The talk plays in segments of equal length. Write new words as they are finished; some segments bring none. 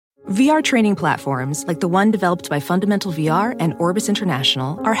VR training platforms, like the one developed by Fundamental VR and Orbis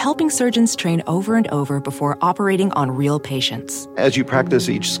International, are helping surgeons train over and over before operating on real patients. As you practice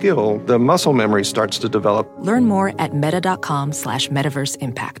each skill, the muscle memory starts to develop. Learn more at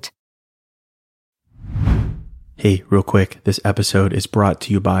meta.com/metaverseimpact. Hey, real quick, this episode is brought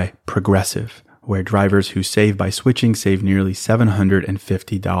to you by Progressive, where drivers who save by switching save nearly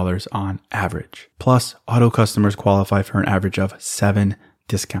 $750 on average. Plus, auto customers qualify for an average of 7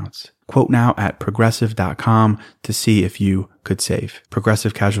 discounts. Quote now at progressive.com to see if you could save.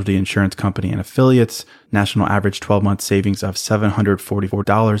 Progressive Casualty Insurance Company and Affiliates. National average 12-month savings of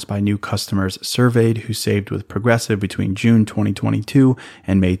 $744 by new customers surveyed who saved with Progressive between June 2022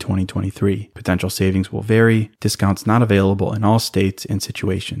 and May 2023. Potential savings will vary. Discounts not available in all states and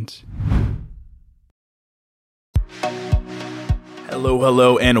situations.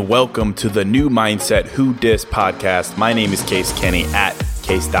 Hello, and welcome to the New Mindset Who Dis podcast. My name is Case Kenny at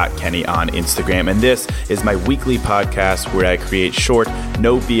Case.Kenny on Instagram, and this is my weekly podcast where I create short,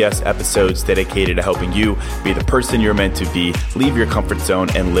 no BS episodes dedicated to helping you be the person you're meant to be, leave your comfort zone,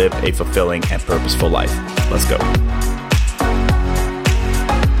 and live a fulfilling and purposeful life. Let's go.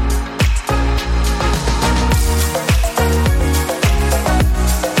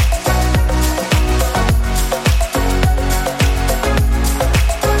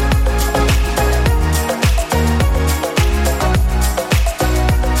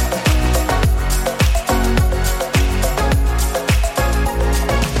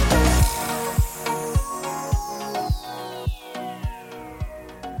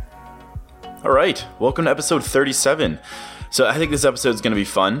 All right, welcome to episode 37. So I think this episode is going to be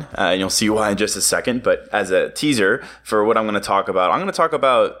fun, and you'll see why in just a second. But as a teaser for what I'm going to talk about, I'm going to talk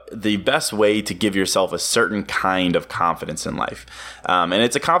about the best way to give yourself a certain kind of confidence in life. And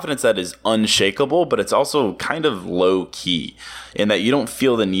it's a confidence that is unshakable, but it's also kind of low key in that you don't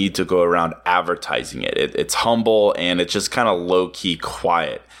feel the need to go around advertising it. It's humble and it's just kind of low key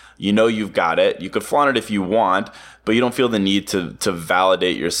quiet. You know you've got it. You could flaunt it if you want, but you don't feel the need to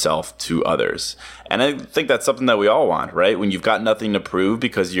validate yourself to others. And I think that's something that we all want, right? When you've got nothing to prove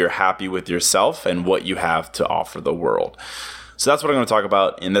because you're happy with yourself and what you have to offer the world. So that's what I'm going to talk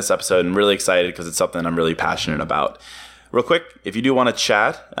about in this episode. I'm really excited because it's something I'm really passionate about. Real quick, if you do want to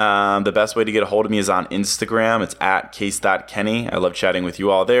chat, the best way to get a hold of me is on Instagram. It's at Case.Kenny. I love chatting with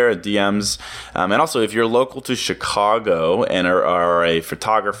you all there, DMs. And also, if you're local to Chicago and are a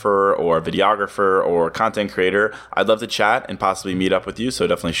photographer or a videographer or content creator, I'd love to chat and possibly meet up with you. So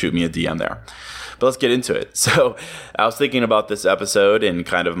definitely shoot me a DM there. But let's get into it. So I was thinking about this episode and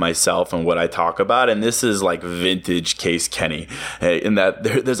kind of myself and what I talk about. And this is like vintage Case Kenny in that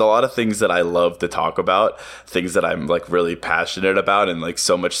there's a lot of things that I love to talk about, things that I'm like really passionate about. And like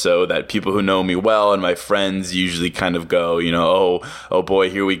so much so that people who know me well and my friends usually kind of go, you know, oh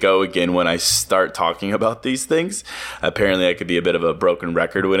boy, here we go again when I start talking about these things. Apparently I could be a bit of a broken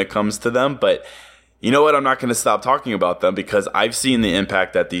record when it comes to them. But you know what? I'm not going to stop talking about them because I've seen the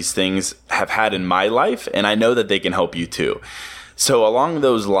impact that these things have had in my life, and I know that they can help you too. So along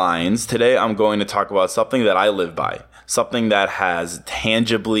those lines, today I'm going to talk about something that I live by, something that has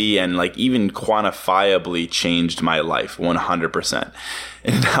tangibly and like even quantifiably changed my life 100%.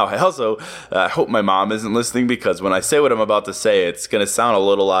 And now I also hope my mom isn't listening because when I say what I'm about to say, it's going to sound a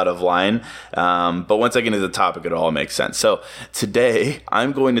little out of line. But once I get into the topic, it all makes sense. So today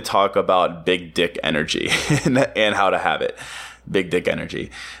I'm going to talk about big dick energy and how to have it. Big dick energy.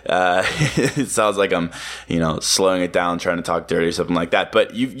 It sounds like I'm, slowing it down, trying to talk dirty or something like that.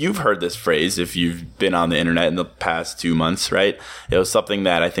 But you've heard this phrase if you've been on the internet in the past 2 months, right? It was something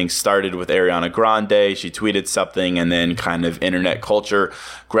that I think started with Ariana Grande. She tweeted something and then kind of internet culture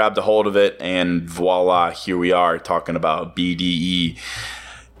grabbed a hold of it. And voila, here we are talking about BDE.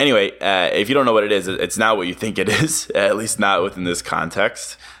 Anyway, if you don't know what it is, it's not what you think it is, at least not within this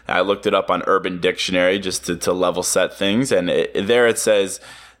context. I looked it up on Urban Dictionary just to level set things. And there it says,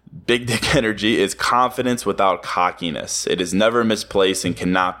 big dick energy is confidence without cockiness. It is never misplaced and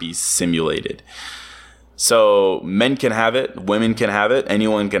cannot be simulated. So men can have it, women can have it,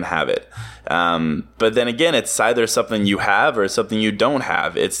 anyone can have it. But then again, it's either something you have or something you don't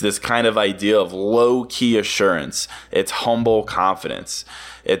have. It's this kind of idea of low-key assurance. It's humble confidence.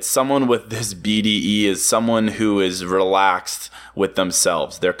 It's someone with this BDE is someone who is relaxed with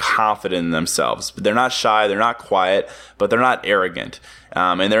themselves. They're confident in themselves. But they're not shy, they're not quiet, but they're not arrogant.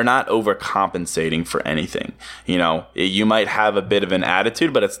 and they're not overcompensating for anything. You might have a bit of an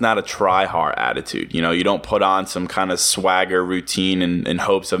attitude, but it's not a try-hard attitude. You don't put on some kind of swagger routine in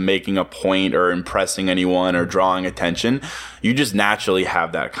hopes of making a point or impressing anyone or drawing attention. You just naturally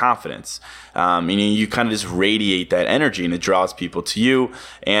have that confidence. You kind of just radiate that energy, and it draws people to you.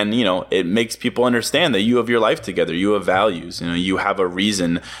 And, it makes people understand that you have your life together. You have values. You have a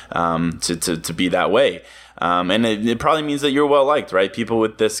reason to be that way. And it probably means that you're well liked, right? People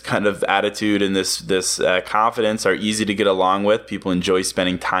with this kind of attitude and this confidence are easy to get along with. People enjoy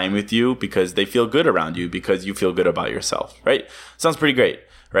spending time with you because they feel good around you, because you feel good about yourself, right? Sounds pretty great,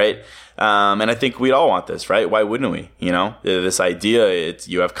 right? And I think we all want this, right? Why wouldn't we? This idea,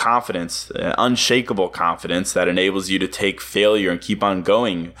 you have confidence, unshakable confidence that enables you to take failure and keep on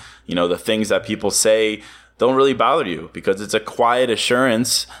going. The things that people say don't really bother you, because it's a quiet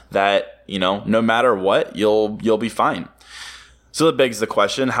assurance that, no matter what, you'll be fine. So that begs the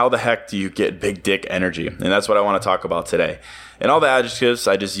question, how the heck do you get big dick energy? And that's what I want to talk about today. And all the adjectives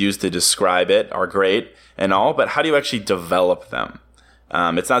I just used to describe it are great and all, but how do you actually develop them?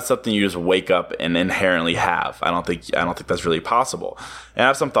 It's not something you just wake up and inherently have. I don't think that's really possible. And I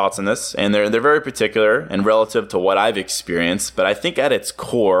have some thoughts on this, and they're very particular and relative to what I've experienced. But I think at its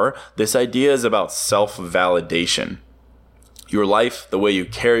core, this idea is about self-validation. Your life, the way you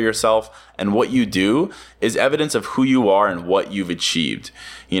carry yourself, and what you do is evidence of who you are and what you've achieved.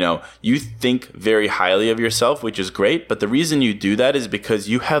 You think very highly of yourself, which is great, but the reason you do that is because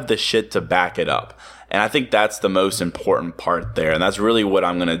you have the shit to back it up. And I think that's the most important part there. And that's really what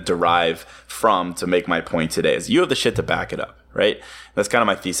I'm going to derive from to make my point today, is you have the shit to back it up, right? That's kind of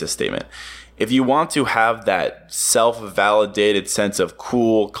my thesis statement. If you want to have that self-validated sense of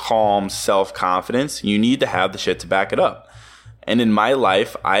cool, calm self-confidence, you need to have the shit to back it up. And in my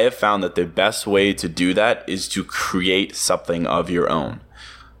life, I have found that the best way to do that is to create something of your own.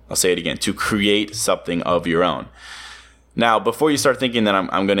 I'll say it again, to create something of your own. Now, before you start thinking that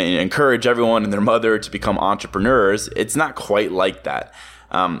I'm going to encourage everyone and their mother to become entrepreneurs, it's not quite like that.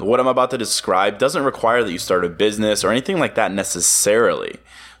 What I'm about to describe doesn't require that you start a business or anything like that necessarily.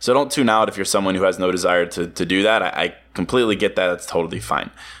 So don't tune out if you're someone who has no desire to do that. I completely get that. That's totally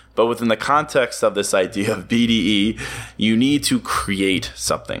fine. But within the context of this idea of BDE, you need to create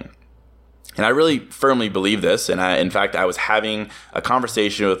something. And I really firmly believe this. And in fact, I was having a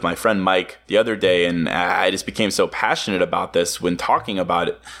conversation with my friend Mike the other day, and I just became so passionate about this when talking about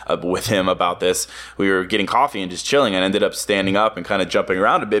it with him about this. We were getting coffee and just chilling, and ended up standing up and kind of jumping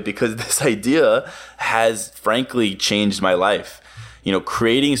around a bit, because this idea has frankly changed my life.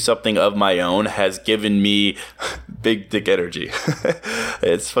 Creating something of my own has given me big dick energy.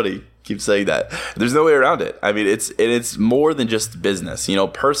 It's funny. Keep saying that. There's no way around it. I mean, it's more than just business.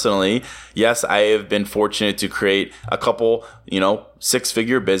 Personally, yes, I have been fortunate to create a couple,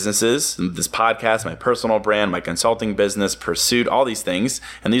 6-figure businesses. This podcast, my personal brand, my consulting business, Pursuit, all these things.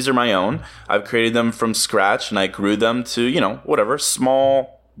 And these are my own. I've created them from scratch, and I grew them to,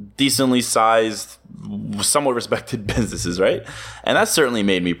 small, decently sized, somewhat respected businesses, right? And that certainly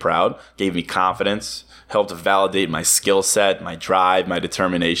made me proud, gave me confidence, helped validate my skill set, my drive, my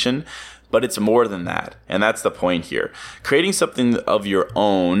determination. But it's more than that. And that's the point here. Creating something of your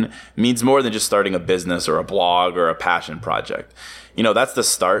own means more than just starting a business or a blog or a passion project. That's the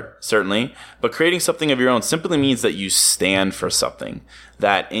start, certainly. But creating something of your own simply means that you stand for something.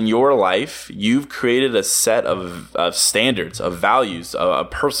 That in your life, you've created a set of standards, of values, a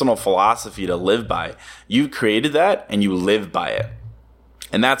personal philosophy to live by. You've created that, and you live by it.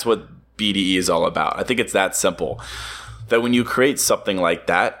 And that's what BDE is all about. I think it's that simple. That when you create something like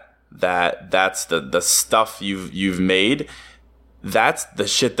that's the stuff you've made. That's the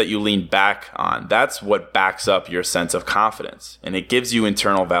shit that you lean back on. That's what backs up your sense of confidence, and it gives you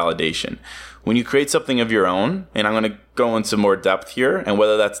internal validation. When you create something of your own, and I'm going to go into more depth here, and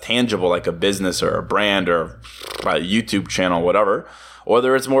whether that's tangible like a business or a brand or a YouTube channel, whatever, or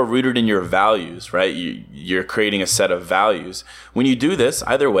whether it's more rooted in your values, right? You're creating a set of values. When you do this,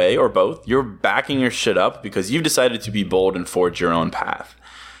 either way or both, you're backing your shit up because you've decided to be bold and forge your own path.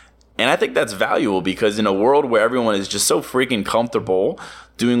 And I think that's valuable, because in a world where everyone is just so freaking comfortable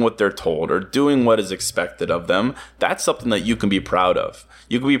doing what they're told or doing what is expected of them, that's something that you can be proud of.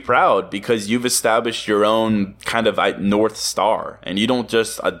 You can be proud because you've established your own kind of North Star, and you don't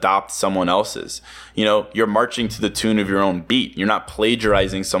just adopt someone else's. You're marching to the tune of your own beat. You're not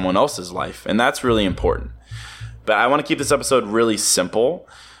plagiarizing someone else's life, and that's really important. But I want to keep this episode really simple,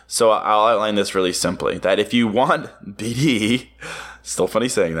 so I'll outline this really simply. That if you want BDE, still funny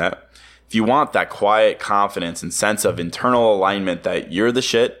saying that, if you want that quiet confidence and sense of internal alignment that you're the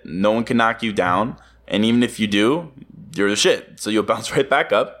shit, no one can knock you down, and even if you do, you're the shit. So you'll bounce right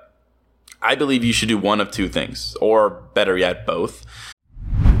back up. I believe you should do one of two things, or better yet, both.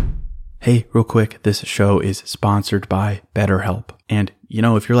 Hey, real quick, this show is sponsored by BetterHelp. And,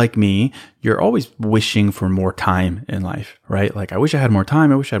 if you're like me, you're always wishing for more time in life, right? Like, I wish I had more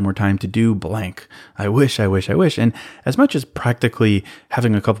time. I wish I had more time to do blank. I wish. And as much as practically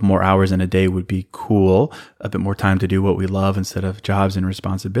having a couple more hours in a day would be cool, a bit more time to do what we love instead of jobs and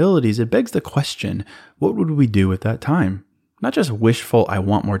responsibilities, it begs the question, what would we do with that time? Not just wishful, I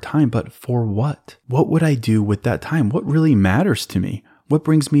want more time, but for what? What would I do with that time? What really matters to me? What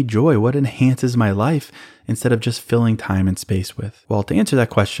brings me joy? What enhances my life instead of just filling time and space with? Well, to answer that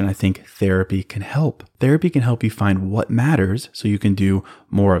question, I think therapy can help. Therapy can help you find what matters so you can do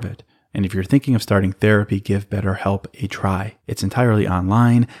more of it. And if you're thinking of starting therapy, give BetterHelp a try. It's entirely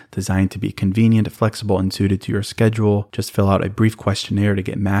online, designed to be convenient, flexible, and suited to your schedule. Just fill out a brief questionnaire to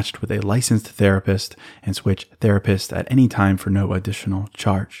get matched with a licensed therapist and switch therapists at any time for no additional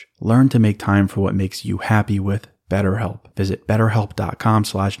charge. Learn to make time for what makes you happy with BetterHelp. Visit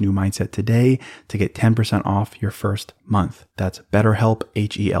betterhelp.com/newmindset today to get 10% off your first month. That's BetterHelp,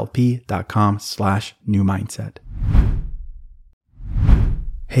 HELP.com/newmindset.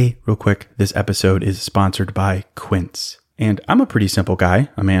 Hey, real quick, this episode is sponsored by Quince. And I'm a pretty simple guy,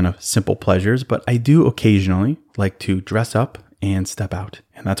 a man of simple pleasures, but I do occasionally like to dress up and step out.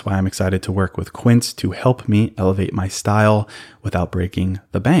 And that's why I'm excited to work with Quince to help me elevate my style without breaking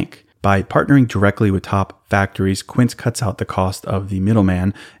the bank. By partnering directly with top factories, Quince cuts out the cost of the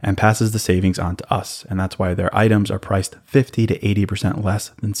middleman and passes the savings on to us. And that's why their items are priced 50 to 80% less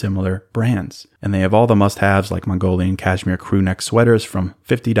than similar brands. And they have all the must-haves like Mongolian cashmere crew neck sweaters from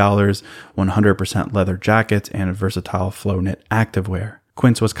 $50, 100% leather jackets, and versatile flow knit activewear.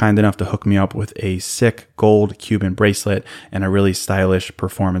 Quince was kind enough to hook me up with a sick gold Cuban bracelet and a really stylish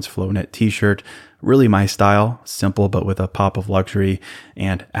performance flow knit t-shirt. Really my style, simple but with a pop of luxury,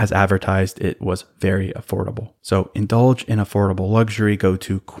 and as advertised, it was very affordable. So indulge in affordable luxury. Go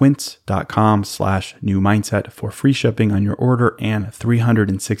to quince.com/newmindset for free shipping on your order and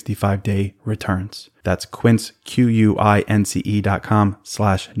 365-day returns. That's Quince,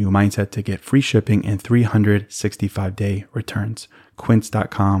 QUINCE.com/newmindset to get free shipping and 365-day returns.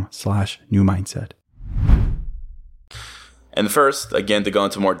 Quince.com/newmindset. And first, again, to go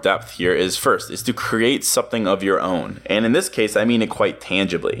into more depth here, is to create something of your own. And in this case, I mean it quite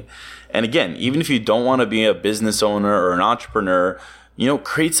tangibly. And again, even if you don't want to be a business owner or an entrepreneur,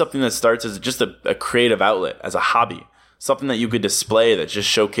 create something that starts as just a creative outlet, as a hobby. Something that you could display that just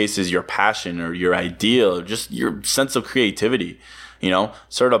showcases your passion or your ideal, or just your sense of creativity.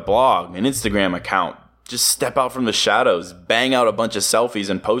 Start a blog, an Instagram account. Just step out from the shadows, bang out a bunch of selfies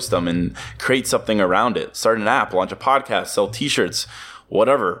and post them and create something around it. Start an app, launch a podcast, sell t-shirts,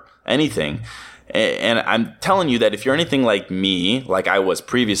 whatever, anything. And I'm telling you that if you're anything like me, like I was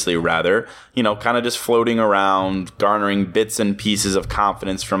previously rather, kind of just floating around, garnering bits and pieces of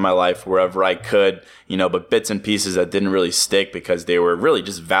confidence from my life wherever I could, but bits and pieces that didn't really stick because they were really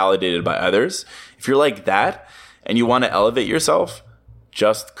just validated by others. If you're like that and you want to elevate yourself,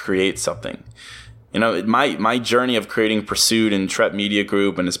 just create something. My journey of creating Pursuit and Trep Media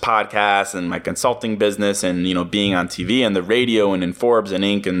Group and this podcast and my consulting business and, being on TV and the radio and in Forbes and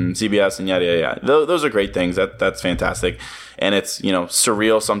Inc. and CBS and yada, yada, yada. Those are great things. That's fantastic. And it's,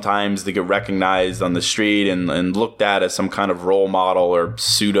 surreal sometimes to get recognized on the street and looked at as some kind of role model or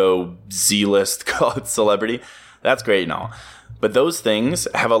pseudo Z-list celebrity. That's great and all. But those things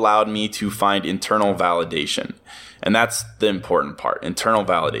have allowed me to find internal validation. And that's the important part, internal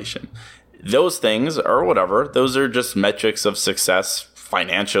validation. Those things or whatever, those are just metrics of success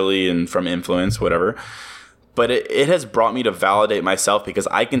financially and from influence, whatever. But it has brought me to validate myself because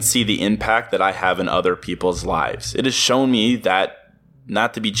I can see the impact that I have in other people's lives. It has shown me that,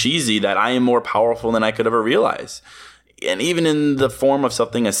 not to be cheesy, that I am more powerful than I could ever realize. And even in the form of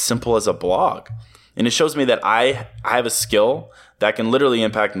something as simple as a blog. And it shows me that I have a skill that can literally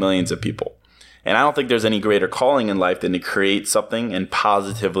impact millions of people. And I don't think there's any greater calling in life than to create something and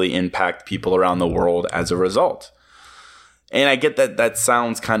positively impact people around the world as a result. And I get that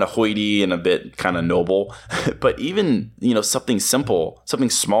sounds kind of hoity and a bit kind of noble, but even, something simple,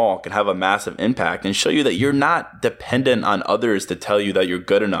 something small can have a massive impact and show you that you're not dependent on others to tell you that you're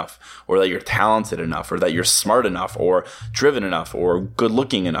good enough or that you're talented enough or that you're smart enough or driven enough or good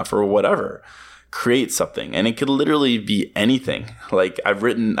looking enough or whatever. Create something, and it could literally be anything. Like I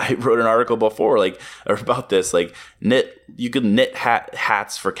wrote an article before, about this. You can knit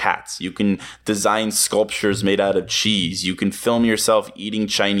hats for cats. You can design sculptures made out of cheese. You can film yourself eating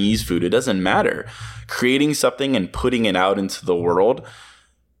Chinese food. It doesn't matter. Creating something and putting it out into the world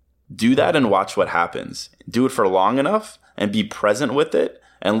Do that and watch what happens. Do it for long enough and be present with it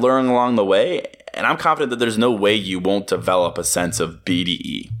and learn along the way. And I'm confident that there's no way you won't develop a sense of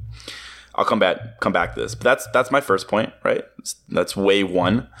BDE. I'll come back to this, but that's my first point, right? That's way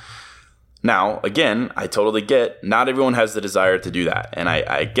one. Now, again, I totally get not everyone has the desire to do that. And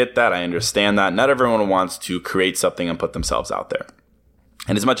I get that. I understand that. Not everyone wants to create something and put themselves out there.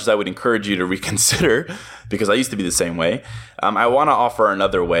 And as much as I would encourage you to reconsider, because I used to be the same way, I want to offer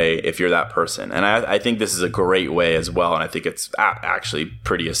another way if you're that person. And I think this is a great way as well. And I think it's actually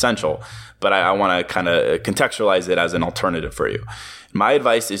pretty essential. But I want to kind of contextualize it as an alternative for you. My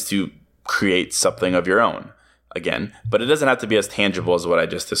advice is to create something of your own. Again, but it doesn't have to be as tangible as what I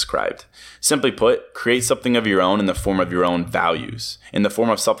just described. Simply put, create something of your own in the form of your own values, in the form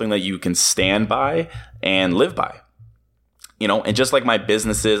of something that you can stand by and live by. You know, and just like my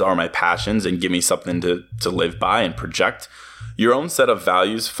businesses are my passions and give me something to live by and project, your own set of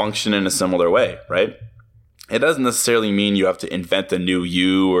values function in a similar way, right? It doesn't necessarily mean you have to invent a new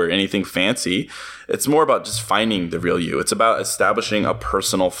you or anything fancy. It's more about just finding the real you. It's about establishing a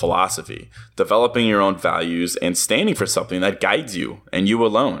personal philosophy, developing your own values, and standing for something that guides you and you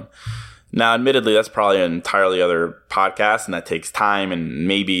alone. Now, admittedly, that's probably an entirely other podcast, and that takes time. And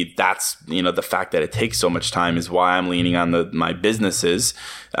maybe that's, the fact that it takes so much time is why I'm leaning on my businesses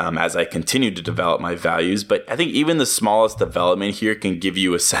as I continue to develop my values. But I think even the smallest development here can give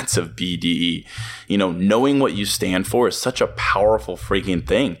you a sense of BDE. Knowing what you stand for is such a powerful freaking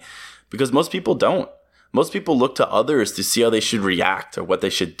thing because most people don't. Most people look to others to see how they should react or what they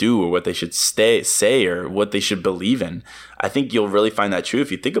should do or what they should say or what they should believe in. I think you'll really find that true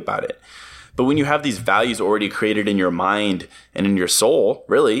if you think about it. But when you have these values already created in your mind and in your soul,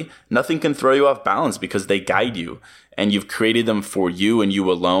 really, nothing can throw you off balance because they guide you and you've created them for you and you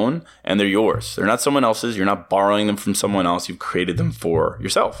alone, and they're yours. They're not someone else's. You're not borrowing them from someone else. You've created them for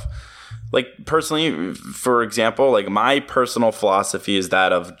yourself. Like personally, for example, like my personal philosophy is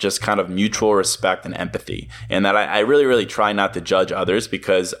that of just kind of mutual respect and empathy, and that I really, really try not to judge others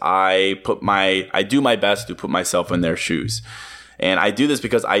because I do my best to put myself in their shoes. And I do this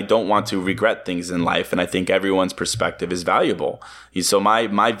because I don't want to regret things in life. And I think everyone's perspective is valuable. So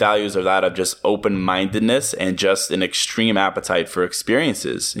my values are that of just open-mindedness and just an extreme appetite for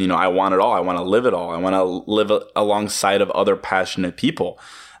experiences. I want it all. I want to live it all. I want to live alongside of other passionate people.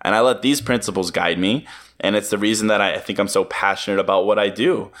 And I let these principles guide me. And it's the reason that I think I'm so passionate about what I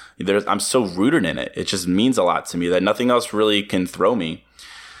do. I'm so rooted in it. It just means a lot to me that nothing else really can throw me.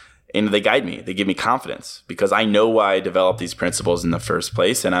 And they guide me. They give me confidence because I know why I developed these principles in the first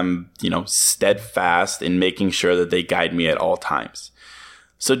place. And I'm, steadfast in making sure that they guide me at all times.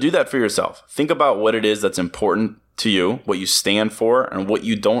 So do that for yourself. Think about what it is that's important to you, what you stand for, and what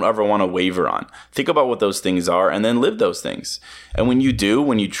you don't ever want to waver on. Think about what those things are and then live those things. And when you do,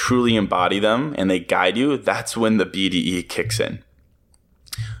 when you truly embody them and they guide you, that's when the BDE kicks in.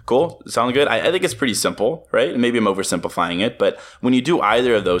 Cool? Sound good? I think it's pretty simple, right? Maybe I'm oversimplifying it, but when you do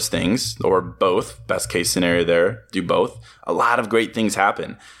either of those things, or both, best case scenario there, do both, a lot of great things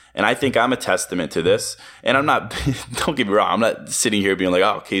happen. And I think I'm a testament to this. And I'm not, don't get me wrong, I'm not sitting here being like,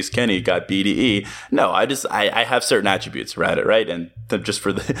 oh, Case Kenny got BDE. No, I have certain attributes, right? And just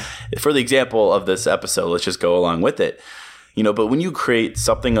for the example of this episode, let's just go along with it. But when you create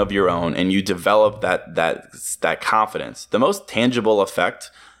something of your own and you develop that confidence, the most tangible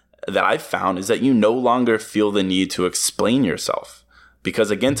effect that I've found is that you no longer feel the need to explain yourself. Because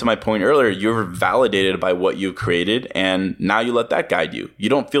again, to my point earlier, you're validated by what you created and now you let that guide you. You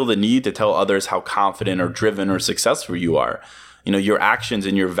don't feel the need to tell others how confident or driven or successful you are. Your actions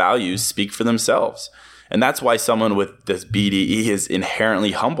and your values speak for themselves. And that's why someone with this BDE is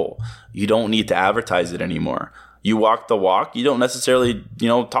inherently humble. You don't need to advertise it anymore. You walk the walk. You don't necessarily,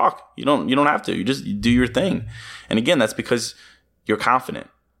 talk. You don't have to. You just do your thing. And again, that's because you're confident.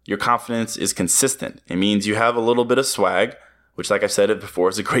 Your confidence is consistent. It means you have a little bit of swag, which, like I've said it before,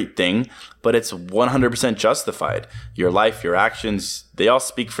 is a great thing, but it's 100% justified. Your life, your actions, they all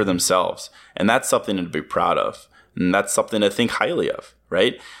speak for themselves. And that's something to be proud of. And that's something to think highly of,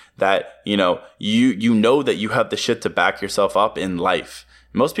 right? That, you know that you have the shit to back yourself up in life.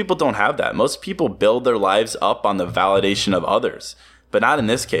 Most people don't have that. Most people build their lives up on the validation of others, but not in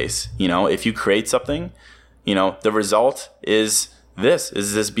this case. If you create something, the result is this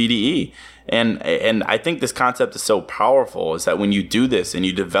BDE. And I think this concept is so powerful is that when you do this and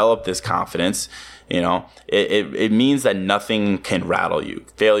you develop this confidence, it means that nothing can rattle you.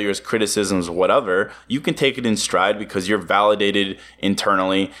 Failures, criticisms, whatever, you can take it in stride because you're validated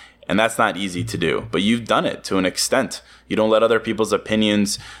internally And that's not easy to do, but you've done it to an extent. You don't let other people's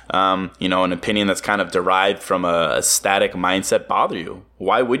opinions, an opinion that's kind of derived from a static mindset bother you.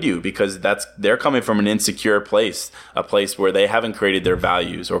 Why would you? Because they're coming from an insecure place, a place where they haven't created their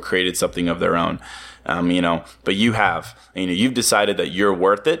values or created something of their own. But you have, you've decided that you're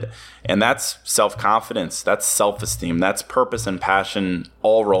worth it. And that's self-confidence. That's self-esteem. That's purpose and passion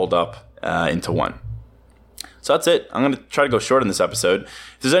all rolled up into one. So that's it. I'm going to try to go short in this episode.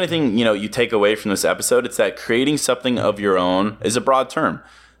 If there's anything, you take away from this episode, it's that creating something of your own is a broad term,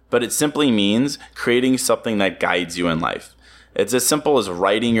 but it simply means creating something that guides you in life. It's as simple as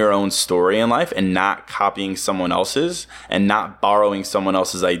writing your own story in life and not copying someone else's and not borrowing someone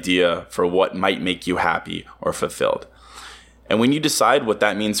else's idea for what might make you happy or fulfilled. And when you decide what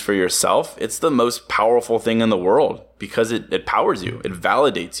that means for yourself, it's the most powerful thing in the world because it powers you, it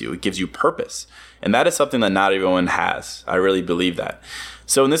validates you, it gives you purpose. And that is something that not everyone has. I really believe that.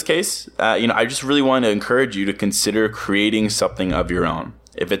 So in this case, I just really want to encourage you to consider creating something of your own.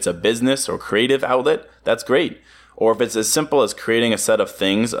 If it's a business or creative outlet, that's great. Or if it's as simple as creating a set of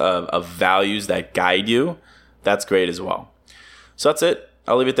things, of values that guide you, that's great as well. So that's it.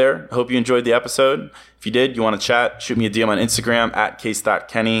 I'll leave it there. I hope you enjoyed the episode. If you did, you want to chat, shoot me a DM on Instagram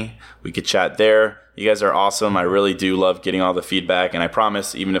 @case.kenny. We could chat there. You guys are awesome. I really do love getting all the feedback. And I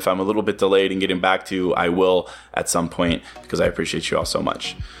promise, even if I'm a little bit delayed in getting back to you, I will at some point because I appreciate you all so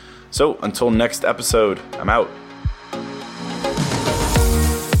much. So until next episode, I'm out.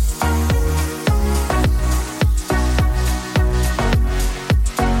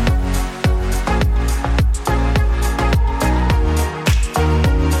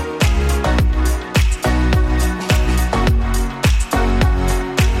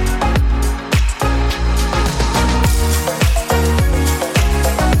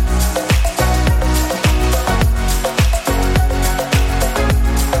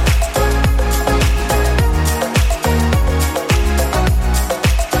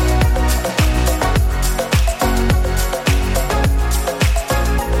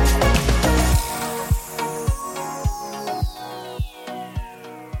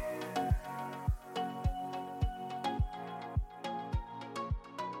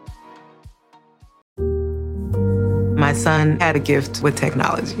 My son had a gift with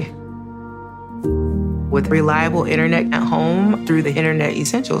technology. With reliable internet at home through the Internet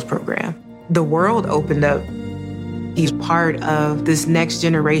Essentials program, the world opened up. He's part of this next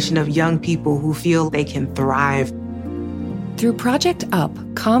generation of young people who feel they can thrive. Through Project UP,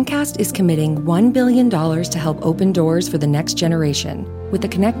 Comcast is committing $1 billion to help open doors for the next generation with the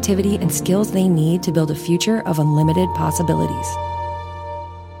connectivity and skills they need to build a future of unlimited possibilities.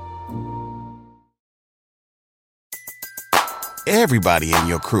 Everybody in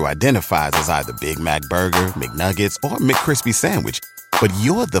your crew identifies as either Big Mac Burger, McNuggets, or McCrispy Sandwich. But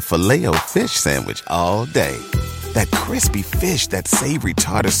you're the Filet-O-Fish Sandwich all day. That crispy fish, that savory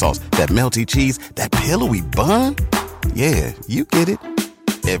tartar sauce, that melty cheese, that pillowy bun. Yeah, you get it.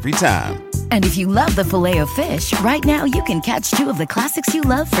 Every time. And if you love the Filet-O-Fish, right now you can catch two of the classics you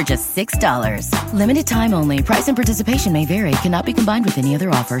love for just $6. Limited time only. Price and participation may vary. Cannot be combined with any other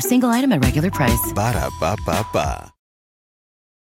offer. Single item at regular price. Ba-da-ba-ba-ba.